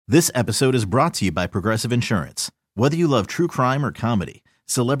This episode is brought to you by Progressive Insurance. Whether you love true crime or comedy,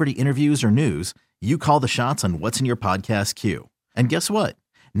 celebrity interviews or news, you call the shots on what's in your podcast queue. And guess what?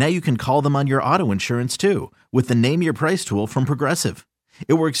 Now you can call them on your auto insurance too with the Name Your Price tool from Progressive.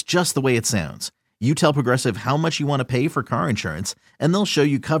 It works just the way it sounds. You tell Progressive how much you want to pay for car insurance, and they'll show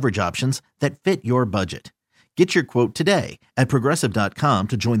you coverage options that fit your budget. Get your quote today at Progressive.com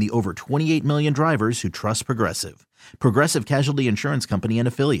to join the over 28 million drivers who trust Progressive. Progressive Casualty Insurance Company and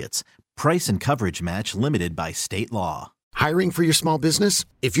Affiliates. Price and coverage match limited by state law. Hiring for your small business?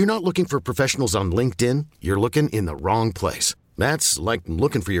 If you're not looking for professionals on LinkedIn, you're looking in the wrong place. That's like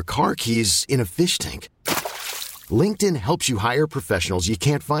looking for your car keys in a fish tank. LinkedIn helps you hire professionals you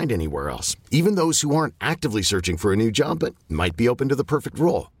can't find anywhere else, even those who aren't actively searching for a new job but might be open to the perfect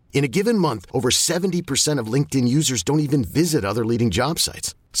role. In a given month, over 70% of LinkedIn users don't even visit other leading job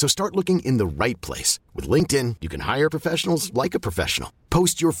sites. So start looking in the right place. With LinkedIn, you can hire professionals like a professional.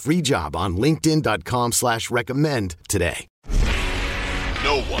 Post your free job on linkedin.com/recommend today.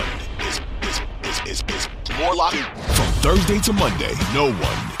 No one is more locked in. From Thursday to Monday, no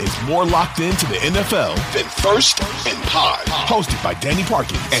one is more locked into the NFL than First and Pod. Hosted by Danny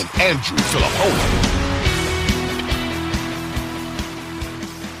Parkins and Andrew Filippone.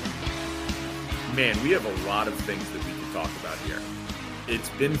 Man, we have a lot of things that we can talk about here. It's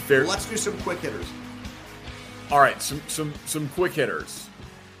been fair. Let's do some quick hitters. All right, some quick hitters.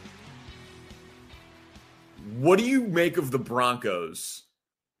 What do you make of the Broncos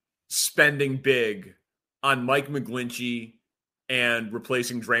spending big on Mike McGlinchey and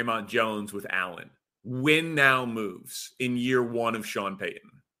replacing Draymond Jones with Allen? Win now moves in year one of Sean Payton.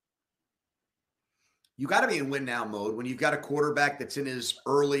 You got to be in win now mode when you've got a quarterback that's in his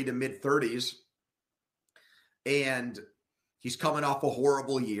early to mid 30s and he's coming off a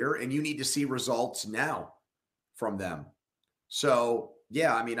horrible year and you need to see results now from them. So,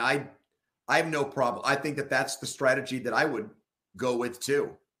 yeah, I mean, I have no problem. I think that that's the strategy that I would go with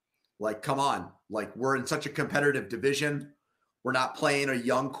too. Like, come on, like we're in such a competitive division. We're not playing a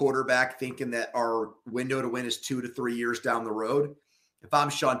young quarterback thinking that our window to win is 2 to 3 years down the road. If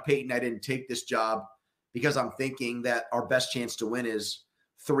I'm Sean Payton, I didn't take this job because I'm thinking that our best chance to win is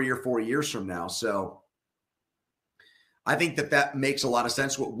 3 or 4 years from now. So I think that makes a lot of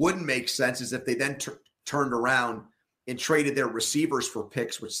sense. What wouldn't make sense is if they then turned around and traded their receivers for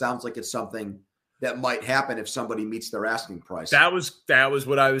picks, which sounds like it's something that might happen if somebody meets their asking price. That was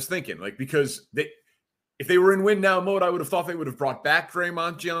what I was thinking. Like, because if they were in win now mode, I would have thought they would have brought back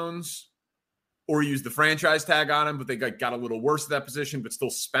Draymond Jones or used the franchise tag on him, but they got a little worse at that position, but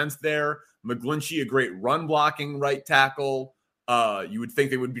still spent there. McGlinchey, a great run blocking right tackle. You would think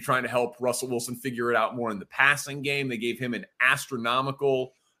they would be trying to help Russell Wilson figure it out more in the passing game. They gave him an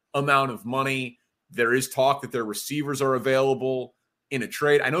astronomical amount of money. There is talk that their receivers are available in a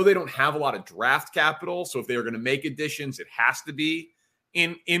trade. I know they don't have a lot of draft capital, so if they are going to make additions, it has to be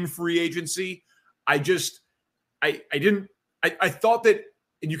in free agency. I thought that,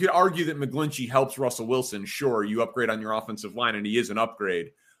 and you could argue that McGlinchey helps Russell Wilson. Sure, you upgrade on your offensive line, and he is an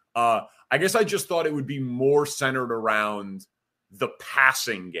upgrade. I guess I just thought it would be more centered around the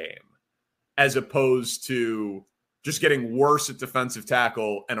passing game as opposed to just getting worse at defensive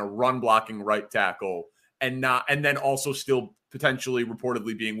tackle and a run blocking right tackle and then also still potentially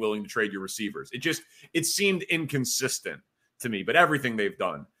reportedly being willing to trade your receivers. It seemed inconsistent to me, but everything they've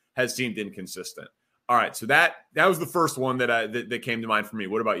done has seemed inconsistent. All right. So that was the first one that came to mind for me.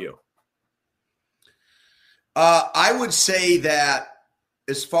 What about you? I would say that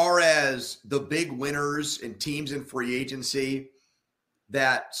as far as the big winners and teams in free agency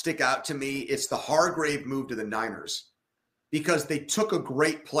that stick out to me, it's the Hargrave move to the Niners because they took a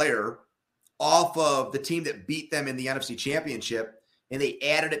great player off of the team that beat them in the NFC Championship and they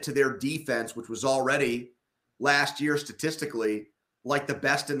added it to their defense, which was already last year statistically like the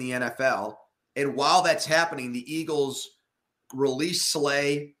best in the NFL. And while that's happening, the Eagles release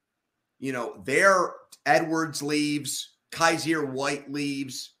Slay, their Edwards leaves, Kaiser White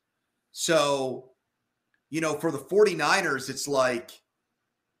leaves. So, for the 49ers, it's like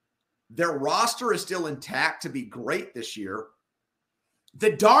their roster is still intact to be great this year.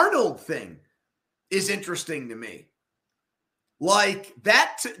 The Darnold thing is interesting to me. Like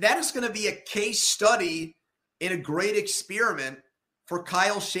that is going to be a case study in a great experiment for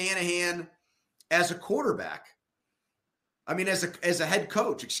Kyle Shanahan as a quarterback. I mean, as a head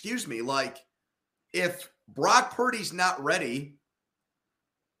coach, excuse me. Like if Brock Purdy's not ready,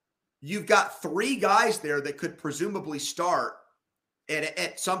 you've got 3 guys there that could presumably start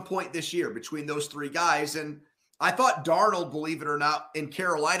at some point this year between those 3 guys. And I thought Darnold, believe it or not, in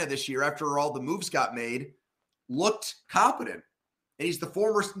Carolina this year, after all the moves got made, looked competent and he's the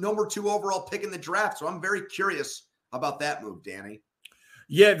former number 2 overall pick in the draft. So I'm very curious about that move, Danny.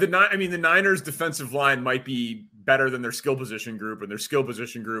 Yeah, the Niners defensive line might be better than their skill position group, and their skill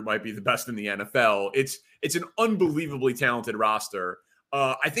position group might be the best in the NFL. It's an unbelievably talented roster.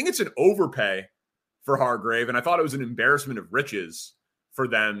 I think it's an overpay for Hargrave, and I thought it was an embarrassment of riches for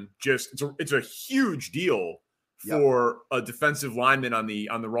them. It's a huge deal for a defensive lineman on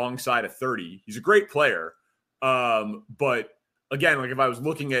the wrong side of 30. He's a great player, but again, like if I was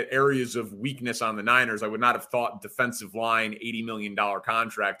looking at areas of weakness on the Niners, I would not have thought defensive line $80 million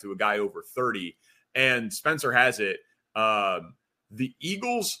contract to a guy over 30. And Spencer has it. The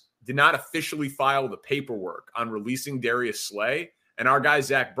Eagles did not officially file the paperwork on releasing Darius Slay. And our guy,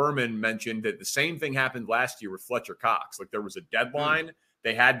 Zach Berman, mentioned that the same thing happened last year with Fletcher Cox. Like there was a deadline.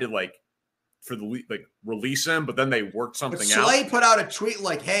 They had to release him, but then they worked something out. Slay put out a tweet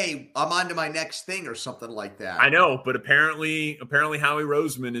like, hey, I'm on to my next thing or something like that. I know, but apparently Howie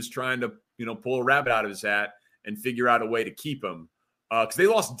Roseman is trying to, pull a rabbit out of his hat and figure out a way to keep him. Because they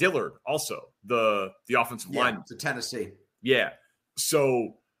lost Dillard also, the offensive line. To Tennessee. Yeah.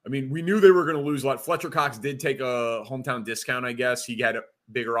 So, we knew they were going to lose a lot. Fletcher Cox did take a hometown discount, I guess. He had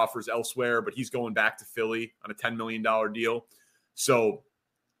bigger offers elsewhere, but he's going back to Philly on a $10 million deal. So,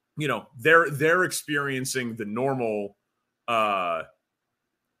 they're experiencing the normal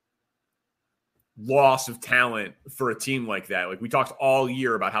loss of talent for a team like that. Like we talked all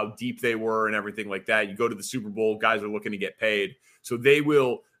year about how deep they were and everything like that. You go to the Super Bowl, guys are looking to get paid. So they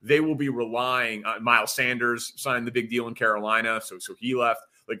will be relying on Miles Sanders signed the big deal in Carolina. So he left.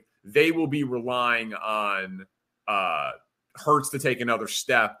 Like they will be relying on Hurts to take another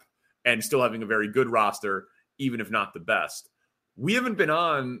step and still having a very good roster, even if not the best. We haven't been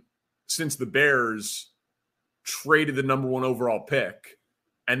on since the Bears traded the number 1 overall pick.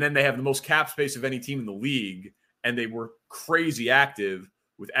 And then they have the most cap space of any team in the league. And they were crazy active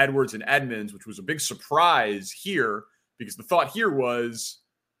with Edwards and Edmonds, which was a big surprise here because the thought here was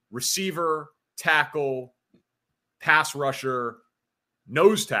receiver, tackle, pass rusher,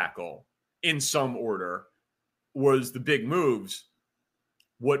 nose tackle in some order was the big moves.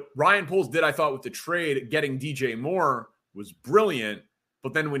 What Ryan Poles did, I thought, with the trade, getting DJ Moore was brilliant.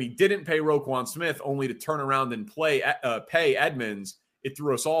 But then when he didn't pay Roquan Smith, only to turn around and pay Edmonds, it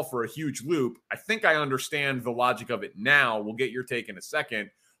threw us all for a huge loop. I think I understand the logic of it now. We'll get your take in a second.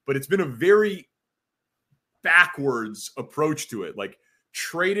 But it's been a very backwards approach to it. Like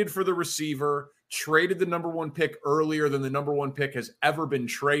traded for the receiver, traded the number 1 pick earlier than the number 1 pick has ever been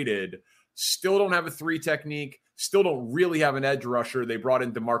traded. Still don't have a 3 technique. Still don't really have an edge rusher. They brought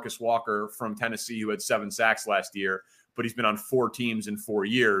in DeMarcus Walker from Tennessee, who had 7 sacks last year, but he's been on 4 teams in 4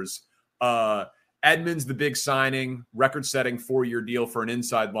 years. Edmonds, the big signing, record-setting 4-year deal for an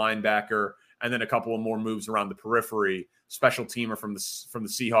inside linebacker, and then a couple of more moves around the periphery. Special teamer from the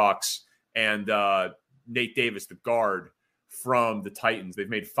Seahawks, and Nate Davis, the guard from the Titans. They've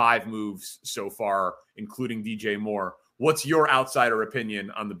made 5 moves so far, including DJ Moore. What's your outsider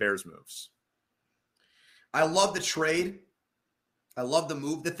opinion on the Bears moves? I love the trade. I love the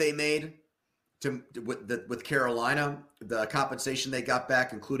move that they made with Carolina, the compensation they got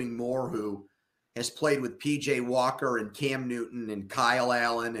back, including Moore, who has played with PJ Walker and Cam Newton and Kyle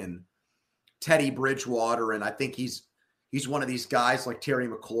Allen and Teddy Bridgewater. And I think he's one of these guys like Terry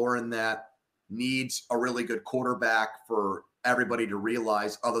McLaurin that needs a really good quarterback for everybody to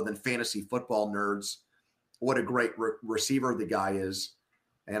realize, other than fantasy football nerds, what a great receiver the guy is.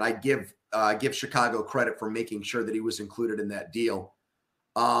 And I give Chicago credit for making sure that he was included in that deal.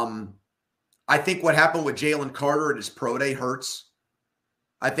 I think what happened with Jalen Carter at his pro day hurts.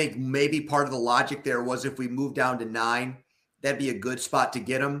 I think maybe part of the logic there was if we move down to 9, that'd be a good spot to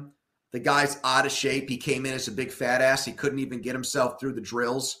get him. The guy's out of shape. He came in as a big fat ass. He couldn't even get himself through the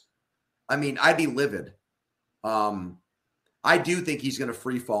drills. I'd be livid. I do think he's going to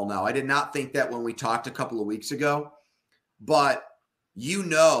free fall now. I did not think that when we talked a couple of weeks ago, but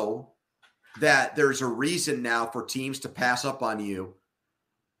that there's a reason now for teams to pass up on you.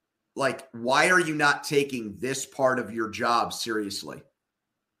 Like, why are you not taking this part of your job seriously?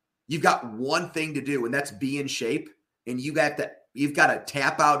 You've got one thing to do, and that's be in shape. And you've got to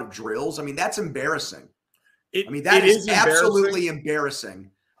tap out of drills. That's embarrassing. That is absolutely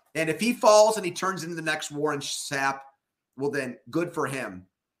embarrassing. And if he falls and he turns into the next Warren Sapp, well, then good for him.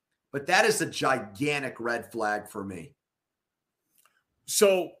 But that is a gigantic red flag for me.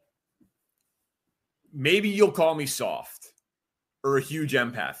 So maybe you'll call me soft or a huge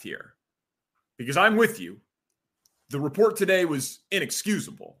empath here, because I'm with you. The report today was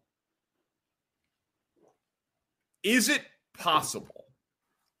inexcusable. Is it possible?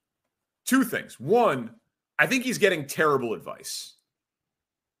 2 things. 1, I think he's getting terrible advice.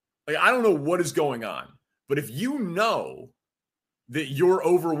 Like, I don't know what is going on, but if you know that you're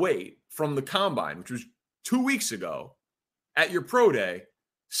overweight from the combine, which was 2 weeks ago at your pro day,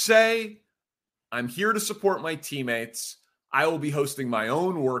 say, I'm here to support my teammates. I will be hosting my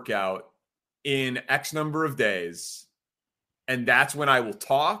own workout in X number of days. And that's when I will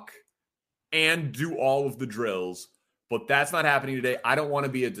talk and do all of the drills. But that's not happening today. I don't want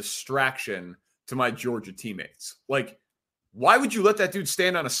to be a distraction to my Georgia teammates. Like, why would you let that dude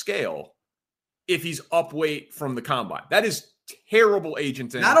stand on a scale if he's up weight from the combine? That is terrible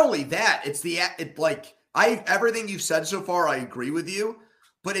agenting. Not only that, everything you've said so far, I agree with you.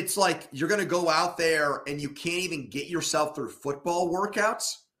 But it's like you're going to go out there and you can't even get yourself through football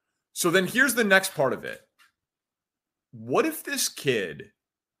workouts. So then here's the next part of it. What if this kid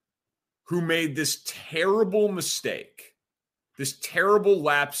who made this terrible mistake, this terrible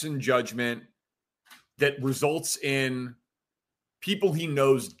lapse in judgment that results in people he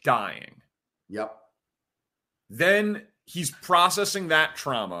knows dying? Yep. Then he's processing that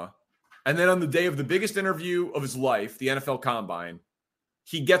trauma. And then on the day of the biggest interview of his life, the NFL Combine,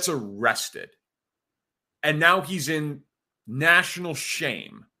 he gets arrested. And now he's in national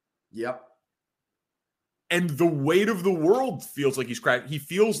shame. Yep. And the weight of the world feels like he's cracked. He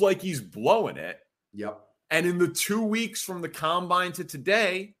feels like he's blowing it. Yep. And in the 2 weeks from the combine to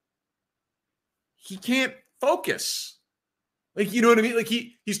today, he can't focus. Like, you know what I mean? Like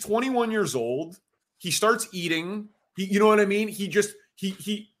he's 21 years old. He starts eating. You know what I mean?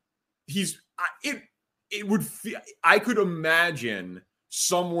 I could imagine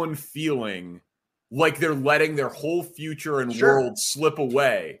someone feeling like they're letting their whole future and world slip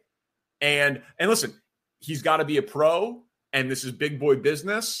away. And listen, he's got to be a pro, and this is big boy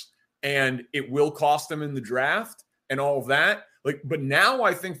business, and it will cost him in the draft and all of that. Like, but now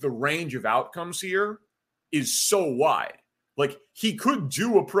I think the range of outcomes here is so wide. Like, he could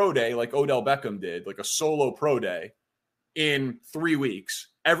do a pro day like Odell Beckham did, like a solo pro day in 3 weeks.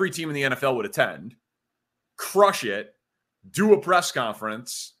 Every team in the NFL would attend, crush it, do a press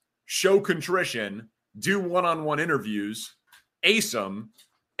conference, show contrition, do one-on-one interviews, ace them,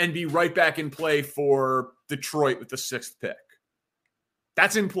 and be right back in play for Detroit with the 6th pick.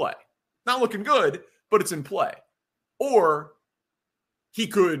 That's in play. Not looking good, but it's in play. Or he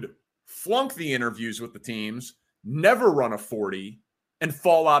could flunk the interviews with the teams, never run a 40, and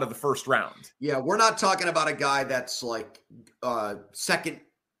fall out of the first round. Yeah, we're not talking about a guy that's like a second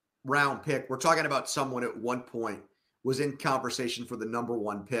round pick. We're talking about someone at one point was in conversation for the number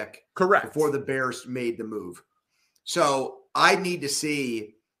 1 pick. Correct. Before the Bears made the move. So I need to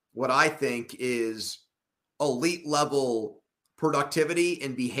see what I think is elite level productivity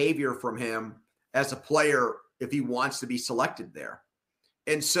and behavior from him as a player if he wants to be selected there.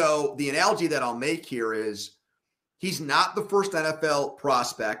 And so the analogy that I'll make here is he's not the first NFL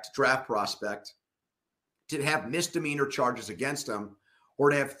draft prospect to have misdemeanor charges against him or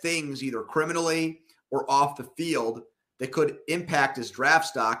to have things either criminally or off the field that could impact his draft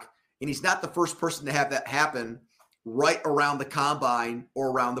stock. And he's not the first person to have that happen right around the combine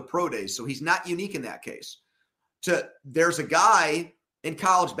or around the pro days. So he's not unique in that case. There's a guy in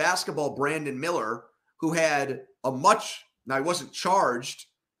college basketball, Brandon Miller, who had now he wasn't charged,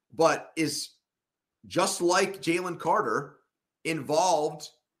 but is just like Jalen Carter, involved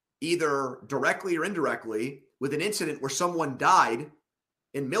either directly or indirectly with an incident where someone died.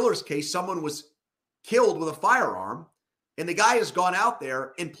 In Miller's case, someone was killed with a firearm, and the guy has gone out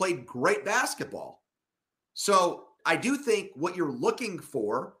there and played great basketball. So I do think what you're looking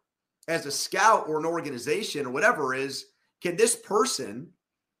for as a scout or an organization or whatever is, can this person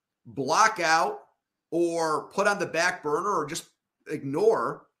block out or put on the back burner or just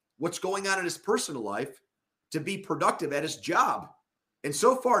ignore what's going on in his personal life to be productive at his job? And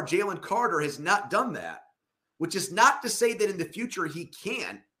so far, Jalen Carter has not done that, which is not to say that in the future he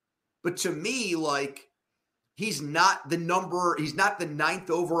can't. But to me, like, he's not the 9th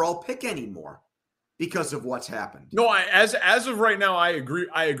overall pick anymore because of what's happened. No, as of right now, I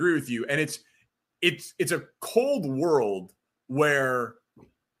agree with you. And it's a cold world where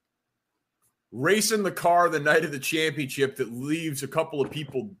racing the car the night of the championship that leaves a couple of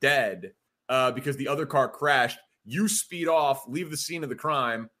people dead because the other car crashed, you speed off, leave the scene of the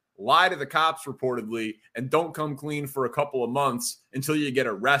crime, lie to the cops reportedly, and don't come clean for a couple of months until you get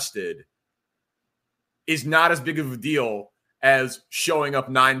arrested, is not as big of a deal as showing up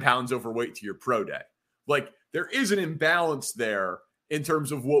 9 pounds overweight to your pro day. Like, there is an imbalance there in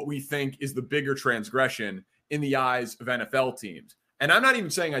terms of what we think is the bigger transgression in the eyes of NFL teams. And I'm not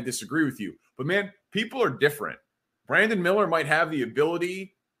even saying I disagree with you, but man, people are different. Brandon Miller might have the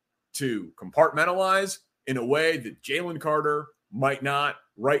ability to compartmentalize in a way that Jalen Carter might not.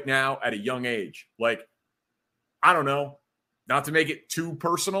 right now at a young age. Like, I don't know, not to make it too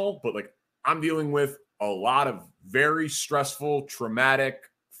personal, but like I'm dealing with a lot of very stressful, traumatic,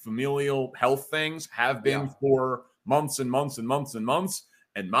 familial health things, have been for months and months and months and months.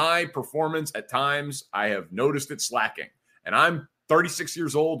 And my performance at times, I have noticed it slacking. And I'm 36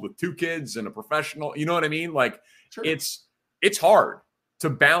 years old with 2 kids and a professional. You know what I mean? Like, sure. It's hard to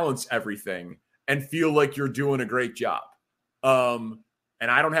balance everything and feel like you're doing a great job. And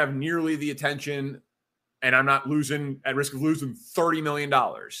I don't have nearly the attention, and I'm not at risk of losing $30 million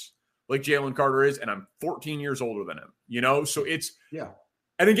like Jalen Carter is, and I'm 14 years older than him, you know? So it's,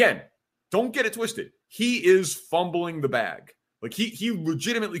 and again, don't get it twisted. He is fumbling the bag. Like he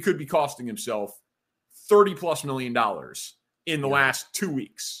legitimately could be costing himself $30+ million in the last 2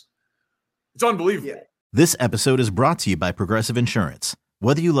 weeks. It's unbelievable. Yeah. This episode is brought to you by Progressive Insurance.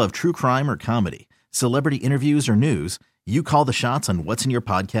 Whether you love true crime or comedy, celebrity interviews or news, you call the shots on what's in your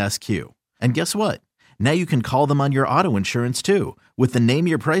podcast queue. And guess what? Now you can call them on your auto insurance too with the Name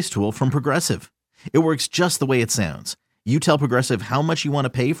Your Price tool from Progressive. It works just the way it sounds. You tell Progressive how much you want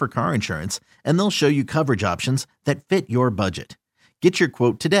to pay for car insurance, and they'll show you coverage options that fit your budget. Get your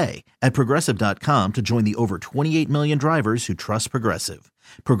quote today at Progressive.com to join the over 28 million drivers who trust Progressive.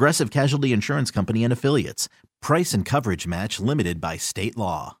 Progressive Casualty Insurance Company and Affiliates. Price and coverage match limited by state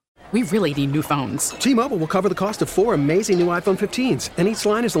law. We really need new phones. T-Mobile will cover the cost of 4 amazing new iPhone 15s, and each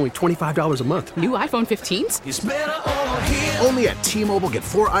line is only $25 a month. New iPhone 15s? It's better over here. Only at T-Mobile, get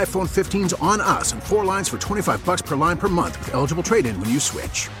 4 iPhone 15s on us and 4 lines for $25 per line per month with eligible trade-in when you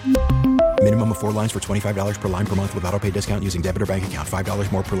switch. Minimum of 4 lines for $25 per line per month with autopay discount using debit or bank account.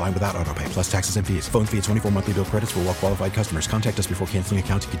 $5 more per line without autopay, plus taxes and fees. Phone fee at 24 monthly bill credits for well-qualified customers. Contact us before canceling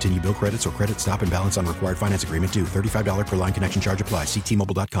account to continue bill credits or credit stop and balance on required finance agreement due. $35 per line connection charge applies. See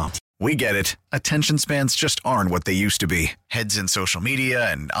T-Mobile.com. We get it. Attention spans just aren't what they used to be. Heads in social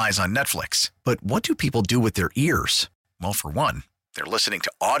media and eyes on Netflix. But what do people do with their ears? Well, for one, they're listening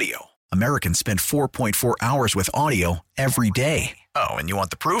to audio. Americans spend 4.4 hours with audio every day. Oh, and you want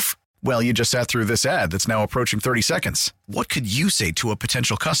the proof? Well, you just sat through this ad that's now approaching 30 seconds. What could you say to a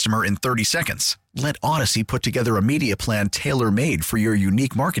potential customer in 30 seconds? Let Odyssey put together a media plan tailor-made for your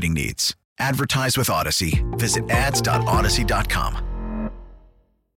unique marketing needs. Advertise with Odyssey. Visit ads.odyssey.com.